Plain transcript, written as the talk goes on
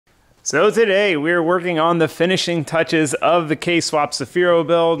So today we're working on the finishing touches of the K24 Cefiro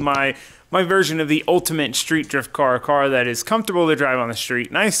build, my version of the ultimate street drift car, a car that is comfortable to drive on the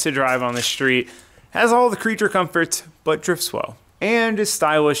street, nice to drive on the street, has all the creature comforts, but drifts well, and is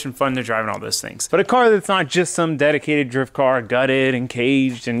stylish and fun to drive and all those things. But a car that's not just some dedicated drift car, gutted and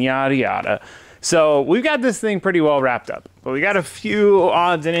caged and yada yada. So we've got this thing pretty well wrapped up, but we got a few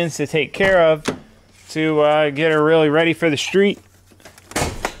odds and ends to take care of to get her really ready for the street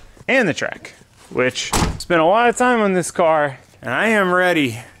and the track, which spent a lot of time on this car, and I am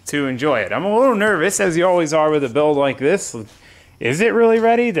ready to enjoy it. I'm a little nervous, as you always are with a build like this. Is it really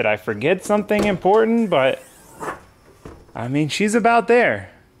ready? Did I forget something important? But I mean, she's about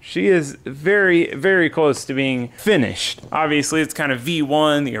there. She is very, very close to being finished. Obviously, it's kind of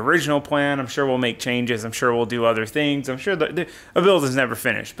V1, the original plan. I'm sure we'll make changes. I'm sure we'll do other things. I'm sure that a build is never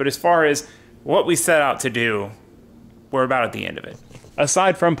finished. But as far as what we set out to do, we're about at the end of it.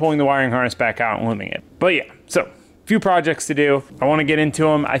 Aside from pulling the wiring harness back out and looming it. But yeah, so a few projects to do. I want to get into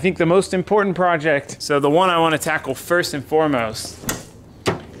them. I think the most important project, so the one I want to tackle first and foremost,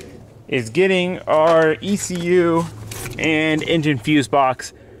 is getting our ECU and engine fuse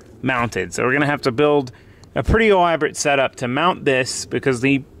box mounted. So we're going to have to build a pretty elaborate setup to mount this, because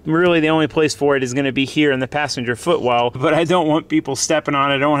really the only place for it is going to be here in the passenger footwell. But I don't want people stepping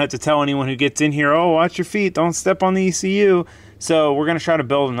on it. I don't have to tell anyone who gets in here, oh, watch your feet, don't step on the ECU. So we're going to try to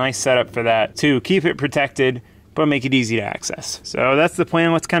build a nice setup for that to keep it protected, but make it easy to access. So that's the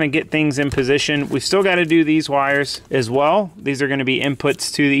plan. Let's kind of get things in position. We've still got to do these wires as well. These are going to be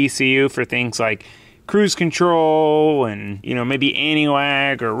inputs to the ECU for things like cruise control and, you know, maybe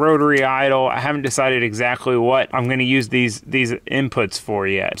anti-lag or rotary idle. I haven't decided exactly what I'm going to use these inputs for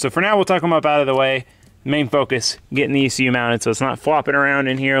yet. So for now, we'll tuck them up out of the way. Main focus, getting the ECU mounted so it's not flopping around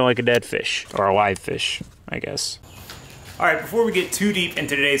in here like a dead fish, or a live fish, I guess. All right, before we get too deep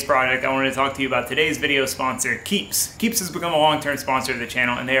into today's project, I wanted to talk to you about today's video sponsor, Keeps. Keeps has become a long-term sponsor of the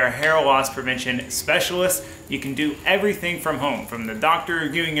channel, and they are hair loss prevention specialists. You can do everything from home, from the doctor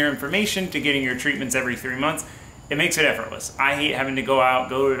reviewing your information to getting your treatments every 3 months. It makes it effortless. I hate having to go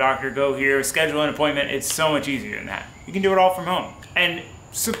out, go to a doctor, go here, schedule an appointment. It's so much easier than that. You can do it all from home. And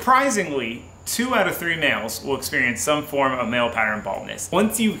surprisingly, 2 out of 3 males will experience some form of male pattern baldness.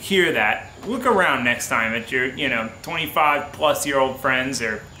 Once you hear that, look around next time at your, 25-plus-year-old friends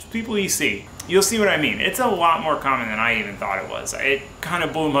or people you see. You'll see what I mean. It's a lot more common than I even thought it was. It kind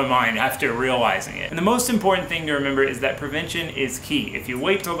of blew my mind after realizing it. And the most important thing to remember is that prevention is key. If you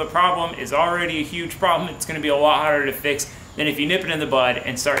wait till the problem is already a huge problem, it's going to be a lot harder to fix than if you nip it in the bud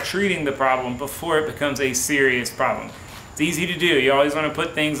and start treating the problem before it becomes a serious problem. It's easy to do. You always want to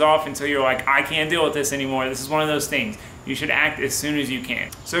put things off until you're like, I can't deal with this anymore. This is one of those things. You should act as soon as you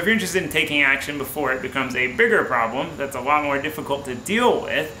can. So if you're interested in taking action before it becomes a bigger problem that's a lot more difficult to deal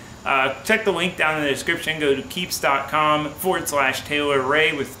with, check the link down in the description. Go to keeps.com/Taylor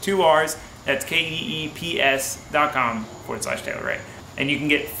Ray with 2 R's. That's KEEPS.com/Taylor Ray. And you can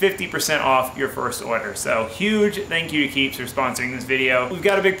get 50% off your first order. So huge thank you to Keeps for sponsoring this video. We've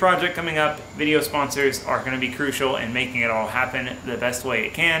got a big project coming up. Video sponsors are going to be crucial in making it all happen the best way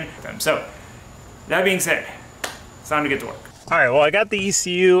it can. So that being said, it's time to get to work. All right, well, I got the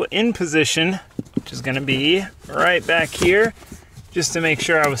ECU in position, which is going to be right back here, just to make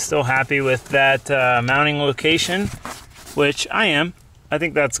sure I was still happy with that mounting location, which I am. I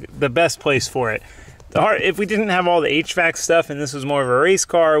think that's the best place for it. If we didn't have all the HVAC stuff and this was more of a race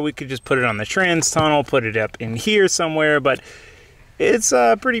car, we could just put it on the trans tunnel, put it up in here somewhere, but it's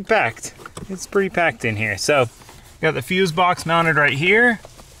pretty packed. It's pretty packed in here. So got the fuse box mounted right here.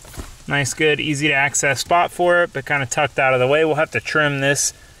 Nice, good, easy to access spot for it, but kind of tucked out of the way. We'll have to trim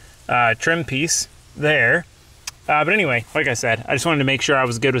this trim piece there. But anyway, like I said, I just wanted to make sure I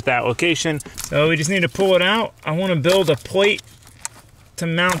was good with that location. So we just need to pull it out. I want to build a plate to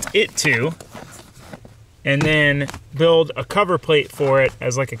mount it to, and then build a cover plate for it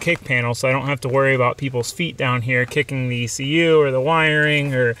as like a kick panel, so I don't have to worry about people's feet down here kicking the ECU or the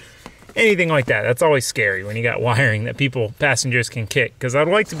wiring or anything like that. That's always scary when you got wiring that passengers can kick, because I'd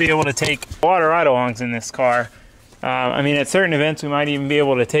like to be able to take water ride-alongs in this car. I mean, at certain events we might even be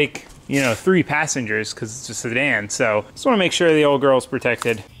able to take 3 passengers because it's a sedan. So just want to make sure the old girl's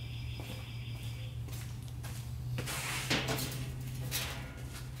protected.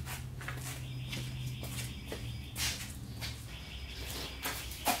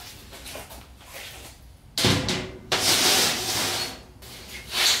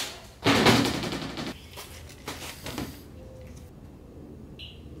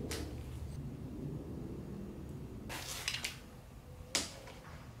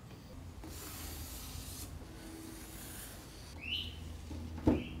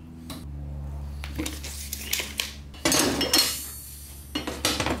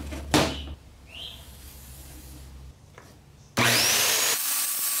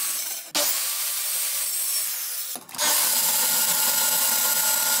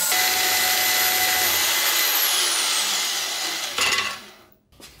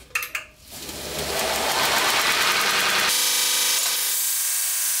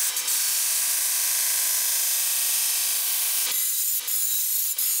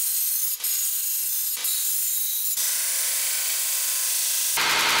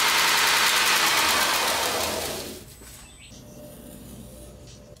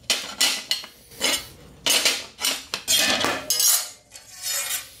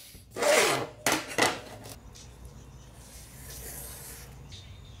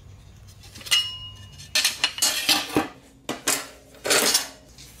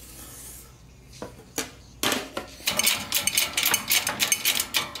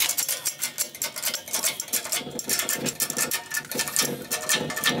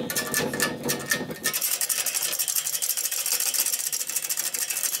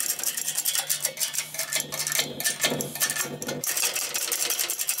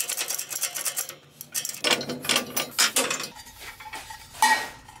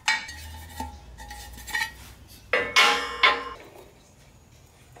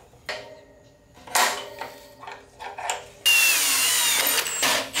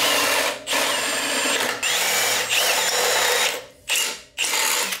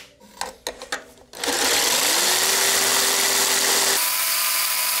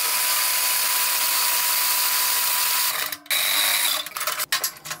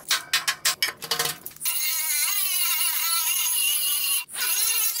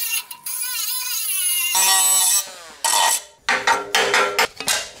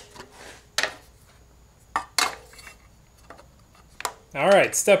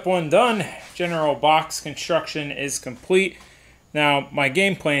 Alright, step one done. General box construction is complete. Now, my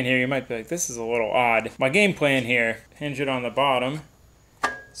game plan here, you might be like, this is a little odd. My game plan here, hinge it on the bottom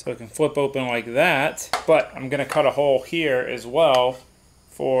so it can flip open like that. But I'm going to cut a hole here as well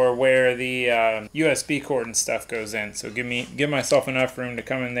for where the USB cord and stuff goes in. So give myself enough room to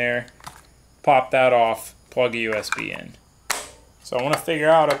come in there, pop that off, plug a USB in. So I want to figure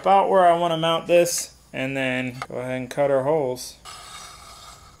out about where I want to mount this and then go ahead and cut our holes.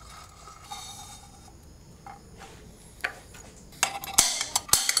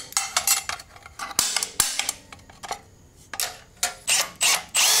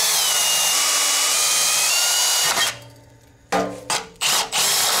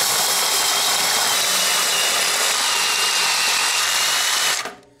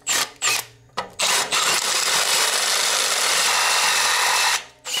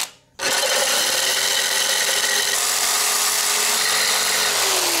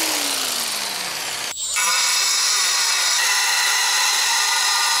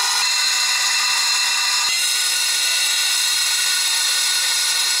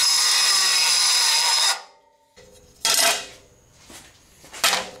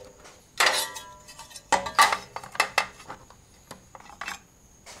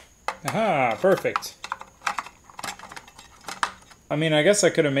 Aha, perfect. I mean, I guess I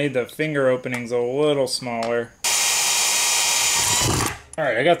could have made the finger openings a little smaller.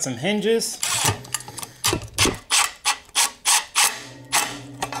 Alright, I got some hinges.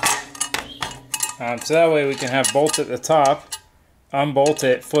 So that way we can have bolts at the top, unbolt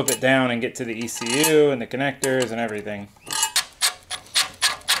it, flip it down, and get to the ECU and the connectors and everything.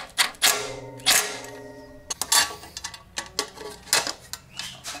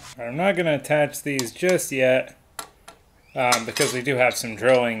 I'm not going to attach these just yet because we do have some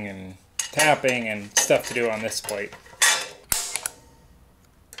drilling and tapping and stuff to do on this plate.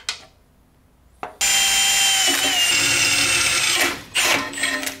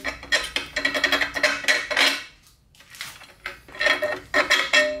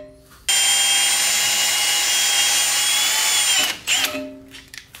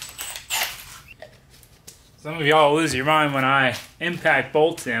 Some of y'all lose your mind when I impact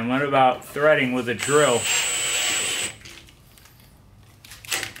bolts in. What about threading with a drill?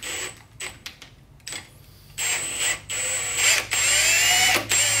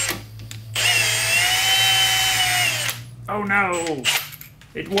 Oh no!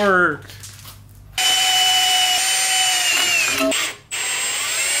 It worked!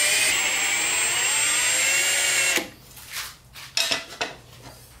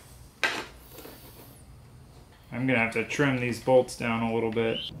 I'm gonna have to trim these bolts down a little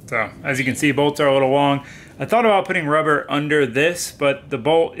bit. So, as you can see, bolts are a little long. I thought about putting rubber under this, but the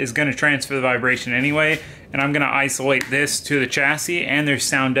bolt is gonna transfer the vibration anyway, and I'm gonna isolate this to the chassis, and there's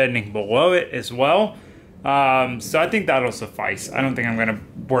sound deadening below it as well. So I think that'll suffice. I don't think I'm gonna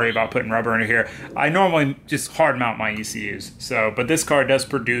worry about putting rubber under here. I normally just hard mount my ECUs, but this car does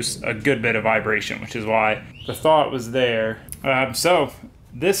produce a good bit of vibration, which is why the thought was there. So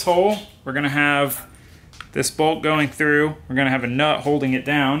this hole, we're gonna have this bolt going through. We're gonna have a nut holding it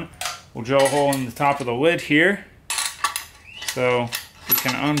down. We'll drill a hole in the top of the lid here. So we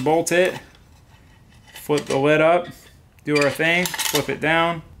can unbolt it, flip the lid up, do our thing, flip it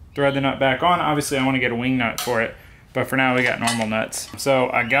down, thread the nut back on. Obviously I wanna get a wing nut for it, but for now we got normal nuts. So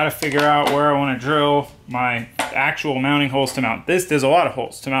I gotta figure out where I wanna drill my actual mounting holes to mount this. There's a lot of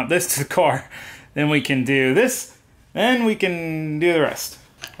holes to mount this to the car. Then we can do this, then we can do the rest.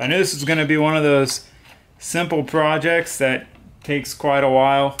 I knew this was gonna be one of those simple projects that takes quite a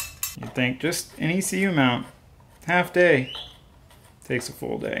while. You'd think just an ECU mount, half day, takes a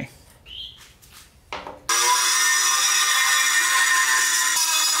full day.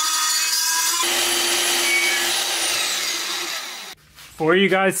 Before you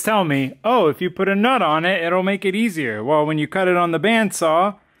guys tell me, oh, if you put a nut on it, it'll make it easier. Well, when you cut it on the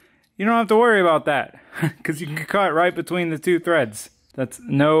bandsaw, you don't have to worry about that because you can cut right between the two threads. That's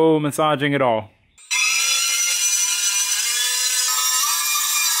no massaging at all.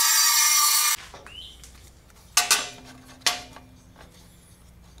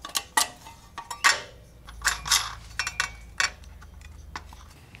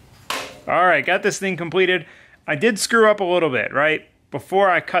 Alright, got this thing completed. I did screw up a little bit, right? Before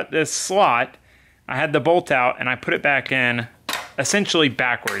I cut this slot, I had the bolt out and I put it back in essentially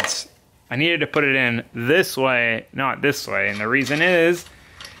backwards. I needed to put it in this way, not this way, and the reason is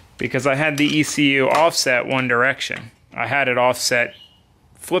because I had the ECU offset one direction. I had it offset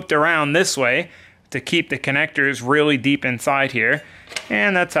flipped around this way to keep the connectors really deep inside here,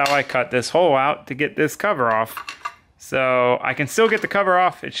 and that's how I cut this hole out to get this cover off. So I can still get the cover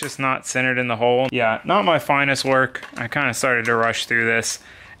off, it's just not centered in the hole. Yeah, not my finest work. I kind of started to rush through this,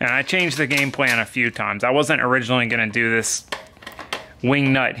 and I changed the game plan a few times. I wasn't originally gonna do this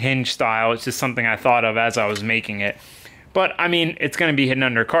wing nut hinge style. It's just something I thought of as I was making it. But I mean, it's gonna be hidden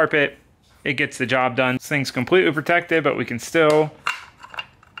under carpet. It gets the job done. This thing's completely protected, but we can still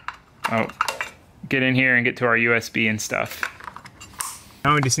get in here and get to our USB and stuff.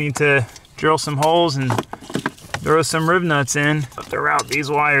 Now we just need to drill some holes and throw some rib nuts in to route these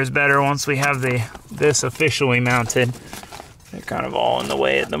wires better once we have this officially mounted. They're kind of all in the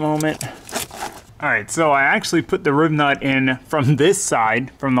way at the moment. All right, so I actually put the rib nut in from this side,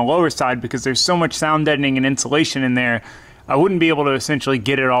 from the lower side, because there's so much sound deadening and insulation in there, I wouldn't be able to essentially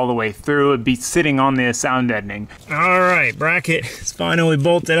get it all the way through. It'd be sitting on the sound deadening. All right, bracket is finally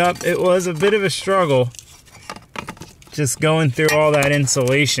bolted up. It was a bit of a struggle. Just going through all that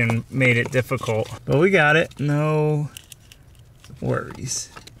insulation made it difficult, but we got it, no worries.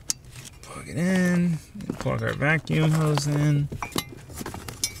 Plug it in, plug our vacuum hose in.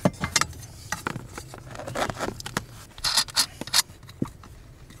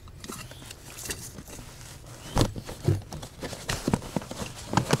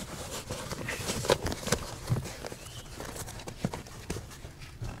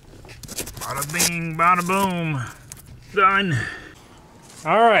 Bada bing, bada boom. Done.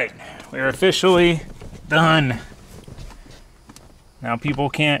 All right, we're officially done. Now people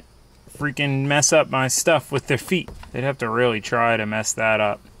can't freaking mess up my stuff with their feet. They'd have to really try to mess that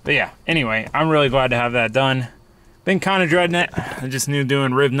up. But yeah, anyway, I'm really glad to have that done. Been kind of dreading it. I just knew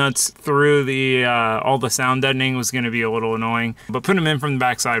doing rib nuts through the all the sound deadening was going to be a little annoying. But putting them in from the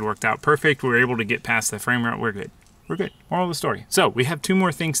backside worked out perfect. We were able to get past the frame rut. We're good. We're good. Moral of the story. So we have 2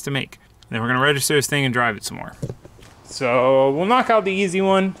 more things to make. Then we're going to register this thing and drive it some more. So we'll knock out the easy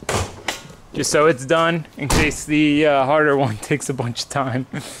one, just so it's done, in case the harder one takes a bunch of time,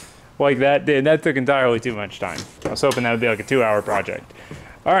 like that did. That took entirely too much time. I was hoping that would be like a 2-hour project.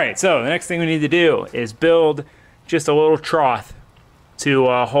 All right, so the next thing we need to do is build just a little trough to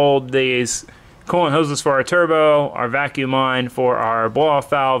hold these coolant hoses for our turbo, our vacuum line for our blow-off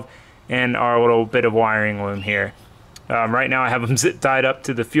valve, and our little bit of wiring loom here. Right now I have them zip tied up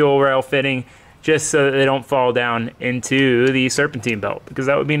to the fuel rail fitting, just so that they don't fall down into the serpentine belt, because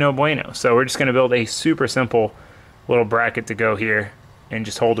that would be no bueno. So we're just going to build a super simple little bracket to go here and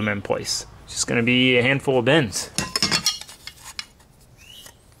just hold them in place. It's just going to be a handful of bends.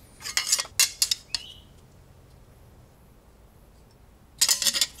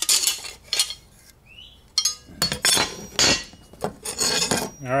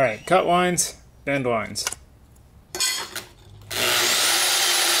 All right, cut lines, bend lines.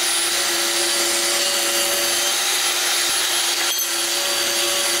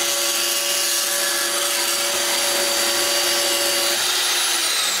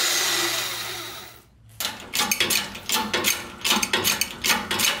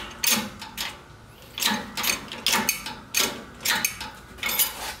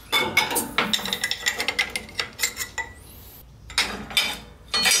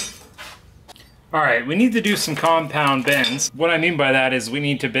 All right, we need to do some compound bends. What I mean by that is we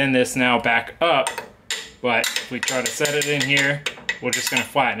need to bend this now back up, but if we try to set it in here, we're just gonna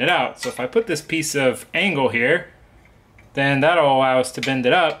flatten it out. So if I put this piece of angle here, then that'll allow us to bend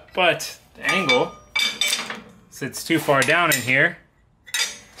it up, but the angle sits too far down in here.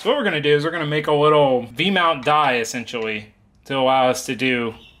 So what we're gonna do is we're gonna make a little V-mount die, essentially, to allow us to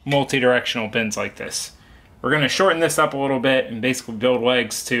do multi-directional bends like this. We're gonna shorten this up a little bit and basically build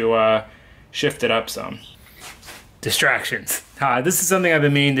legs to shift it up some. Distractions. This is something I've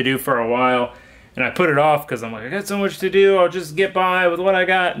been meaning to do for a while, and I put it off because I'm like, I got so much to do, I'll just get by with what I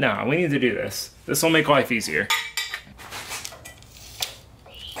got. No, we need to do this. This will make life easier.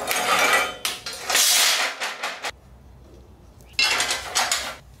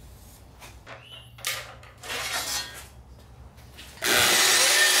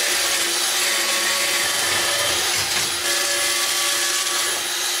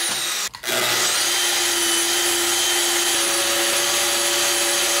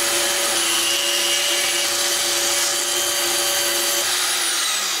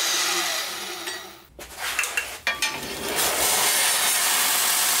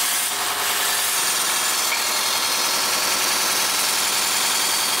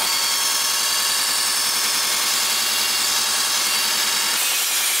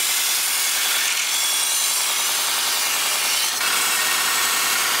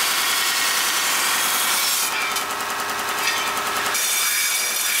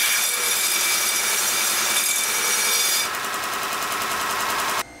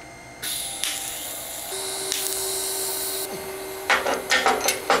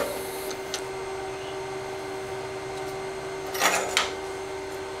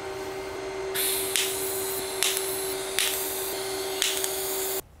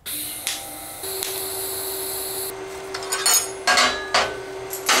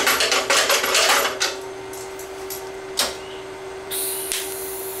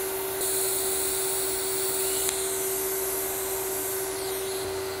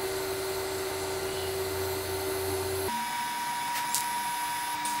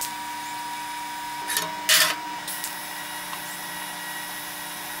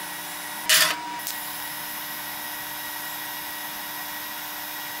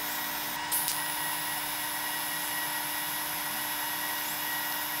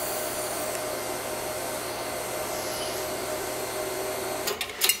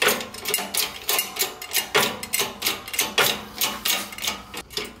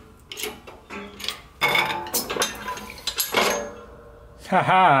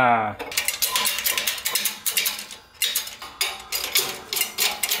 Haha!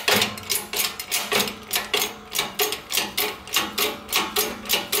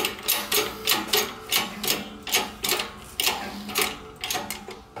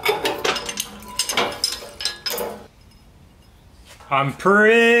 I'm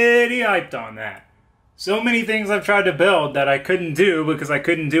pretty hyped on that. So many things I've tried to build that I couldn't do because I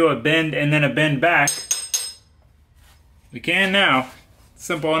couldn't do a bend and then a bend back. We can now.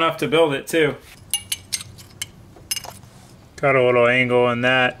 Simple enough to build it too. Got a little angle on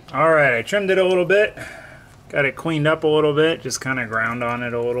that. Alright, I trimmed it a little bit. Got it cleaned up a little bit. Just kind of ground on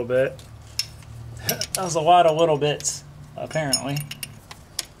it a little bit. That was a lot of little bits, apparently.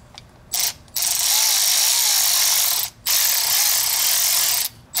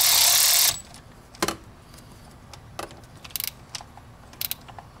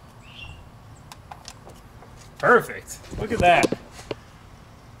 Perfect. Look at that.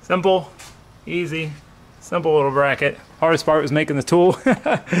 Simple, easy, simple little bracket. Hardest part was making the tool.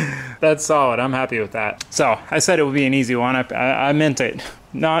 That's solid. I'm happy with that. So I said it would be an easy one. I meant it.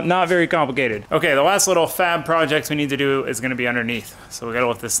 Not very complicated. Okay, the last little fab project we need to do is going to be underneath. So we got to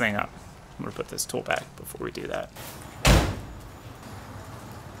lift this thing up. I'm going to put this tool back before we do that.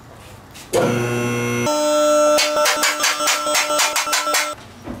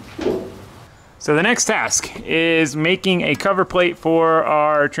 So the next task is making a cover plate for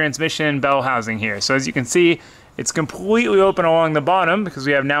our transmission bell housing here. So as you can see, it's completely open along the bottom because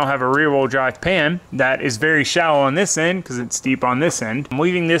we now have a rear-wheel drive pan that is very shallow on this end because it's deep on this end. I'm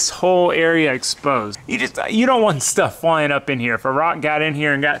leaving this whole area exposed. You don't want stuff flying up in here. If a rock got in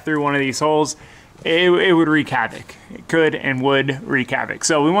here and got through one of these holes, it would wreak havoc. It could and would wreak havoc.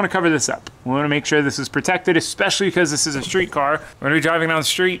 So we want to cover this up. We want to make sure this is protected, especially because this is a street car. We're going to be driving down the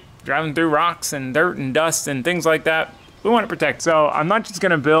street, driving through rocks and dirt and dust and things like that. We want to protect. So I'm not just going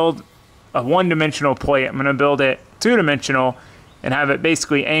to build a one-dimensional plate. I'm going to build it two-dimensional and have it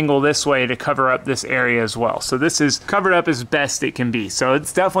basically angle this way to cover up this area as well. So this is covered up as best it can be. So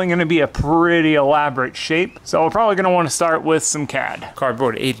it's definitely going to be a pretty elaborate shape. So we're probably going to want to start with some CAD.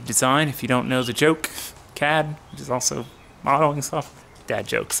 Cardboard aided design, if you don't know the joke. CAD, which is also modeling stuff. Dad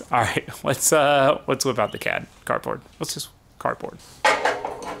jokes. All right, let's whip out the CAD. Cardboard. Let's just cardboard.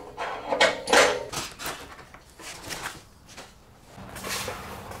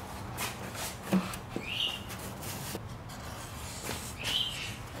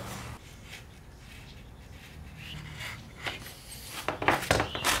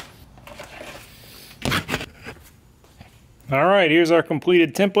 All right, here's our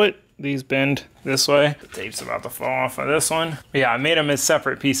completed template. These bend this way. The tape's about to fall off of this one. But yeah, I made them as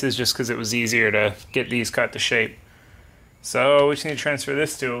separate pieces just because it was easier to get these cut to shape. So we just need to transfer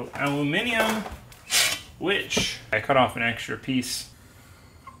this to aluminum, which I cut off an extra piece.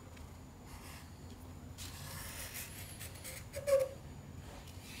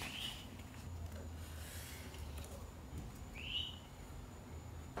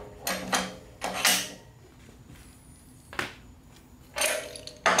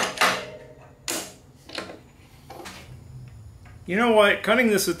 You know what? Cutting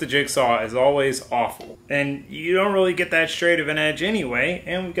this with the jigsaw is always awful. And you don't really get that straight of an edge anyway.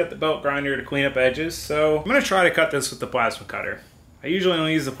 And we've got the belt grinder to clean up edges. So I'm going to try to cut this with the plasma cutter. I usually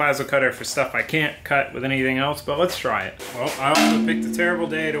only use the plasma cutter for stuff I can't cut with anything else, but let's try it. Well, I also picked a terrible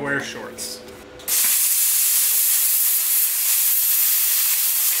day to wear shorts.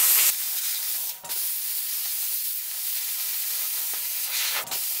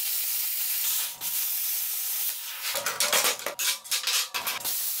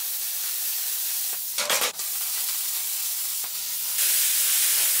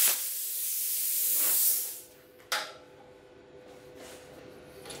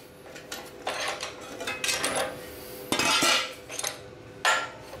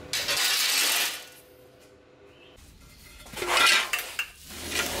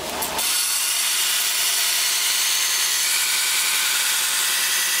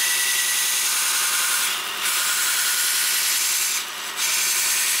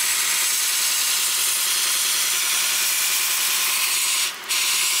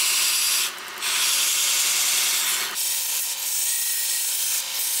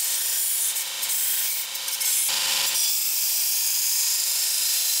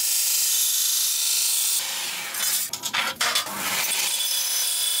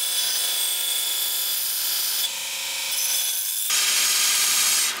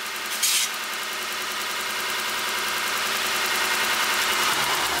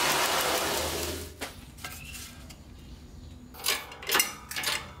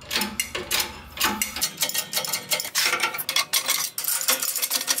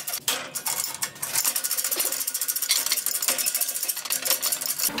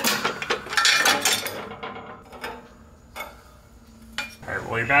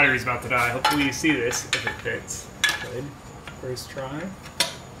 your battery's about to die. Hopefully you see this if it fits. Good. First try.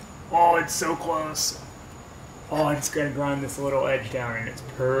 Oh, it's so close. Oh, I just gotta grind this little edge down and it's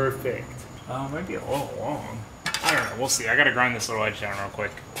perfect. Oh, it might be a little long. I don't know, we'll see. I gotta grind this little edge down real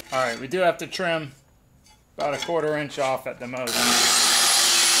quick. All right, we do have to trim about a 1/4 inch off at the most.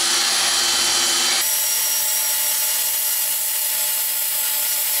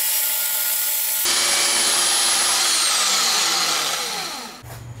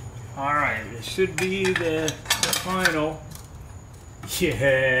 All right, this should be the final.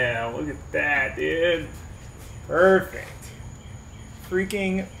 Yeah, look at that, dude. Perfect.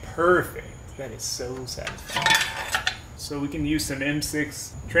 Freaking perfect. That is so satisfying. So we can use some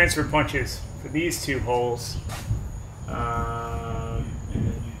M6 transfer punches for these two holes. And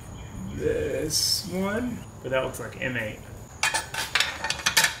this one, but that looks like M8.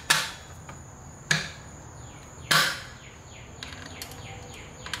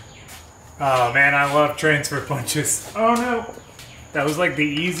 Oh man, I love transfer punches. Oh no. That was like the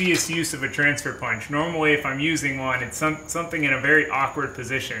easiest use of a transfer punch. Normally if I'm using one, it's something in a very awkward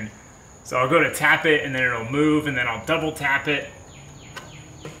position. So I'll go to tap it and then it'll move and then I'll double tap it.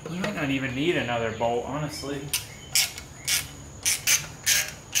 You might not even need another bolt, honestly.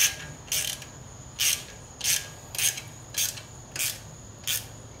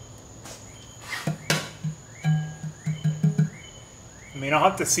 I mean, I'll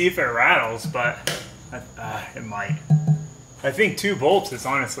have to see if it rattles, but it might. I think 2 bolts is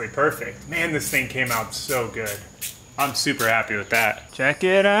honestly perfect. Man, this thing came out so good. I'm super happy with that. Check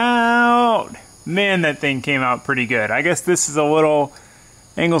it out. Man, that thing came out pretty good. I guess this is a little,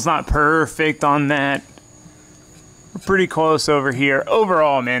 angle's not perfect on that. We're pretty close over here.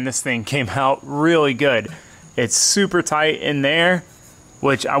 Overall, man, this thing came out really good. It's super tight in there,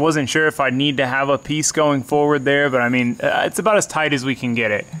 which I wasn't sure if I'd need to have a piece going forward there, but I mean, it's about as tight as we can get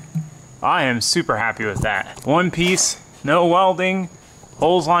it. I am super happy with that. One piece, no welding.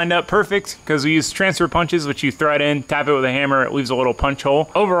 Holes lined up perfect because we use transfer punches, which you thread in, tap it with a hammer, it leaves a little punch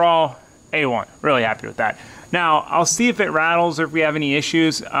hole. Overall, A1, really happy with that. Now, I'll see if it rattles or if we have any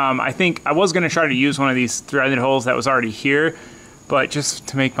issues. I think I was gonna try to use one of these threaded holes that was already here, but just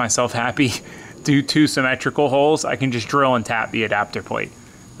to make myself happy, do 2 symmetrical holes, I can just drill and tap the adapter plate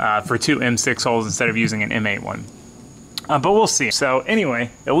for 2 M6 holes instead of using an M8 one. But we'll see. So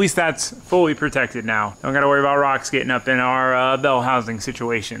anyway, at least that's fully protected now. Don't gotta worry about rocks getting up in our bell housing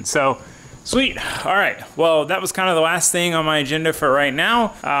situation. So, sweet. All right, well, that was kind of the last thing on my agenda for right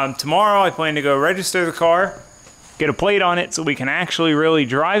now. Tomorrow I plan to go register the car, get a plate on it so we can actually really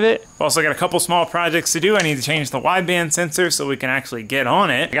drive it. I've also got a couple small projects to do. I need to change the wideband sensor so we can actually get on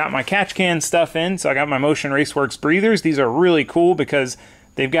it. I got my catch can stuff in, so I got my Motion Raceworks breathers. These are really cool because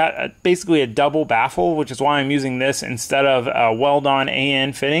they've got basically a double baffle, which is why I'm using this instead of a weld-on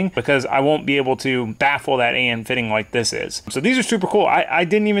AN fitting, because I won't be able to baffle that AN fitting like this is. So these are super cool. I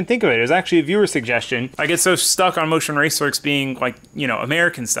didn't even think of it. It was actually a viewer suggestion. I get so stuck on Motion Raceworks being like, you know,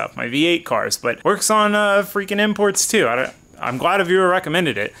 American stuff, my V8 cars, but works on freaking imports too. I'm glad a viewer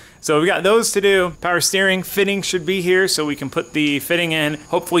recommended it. So we got those to do. Power steering fitting should be here so we can put the fitting in,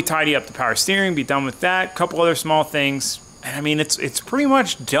 hopefully tidy up the power steering, be done with that. Couple other small things. And I mean, it's pretty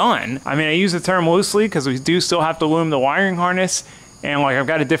much done. I mean, I use the term loosely because we do still have to loom the wiring harness. And like, I've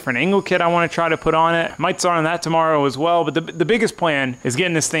got a different angle kit I want to try to put on it. Might start on that tomorrow as well. But the biggest plan is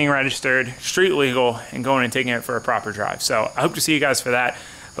getting this thing registered, street legal, and going and taking it for a proper drive. So I hope to see you guys for that.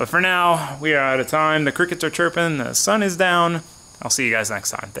 But for now, we are out of time. The crickets are chirping. The sun is down. I'll see you guys next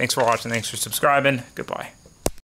time. Thanks for watching. Thanks for subscribing. Goodbye.